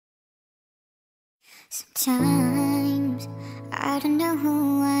Sometimes I don't know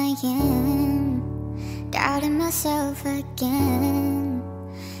who I am, doubting myself again.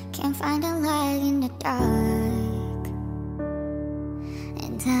 Can't find a light in the dark,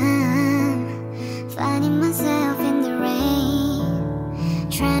 and I'm finding myself in the rain,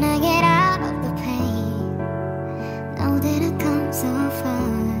 trying to get out of the pain. Know that I've come so far.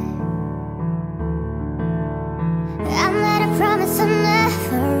 I made a promise I'll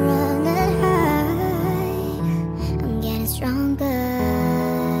never run and hide. I'm getting stronger,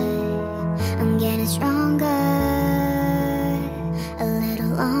 I'm getting stronger. A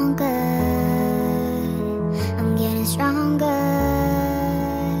little longer, I'm getting stronger.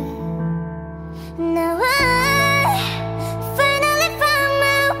 Now I finally found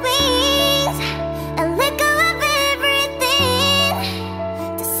my wings. I let go of everything,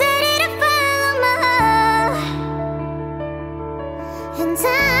 decided to follow my heart. And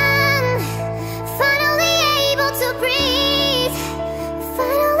I'm finally able to breathe,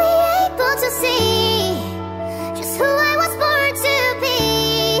 finally able to see just who I was born to be.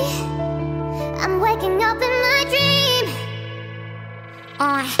 I'm waking up in my dream.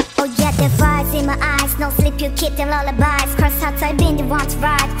 Oh yeah, the vibes in my eyes, no sleep, you keep them lullabies. Cross hearts, I've been the one to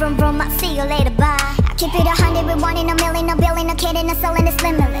ride. From Rome, I'll see you later, bye. I keep it 100 with 1 in a million, no billion, no kidding, no soul, and it's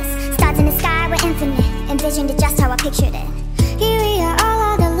limitless. Stars in the sky, we're infinite, envisioned it just how I pictured it. Here we are, all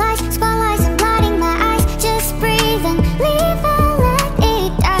of the lights, spotlights, and blinding my eyes. Just breathe and leave and let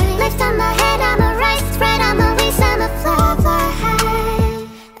it die. Lift on my head, I'ma rise, spread on my wings, I'ma fly, fly high.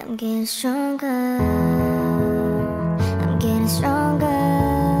 I'm getting stronger.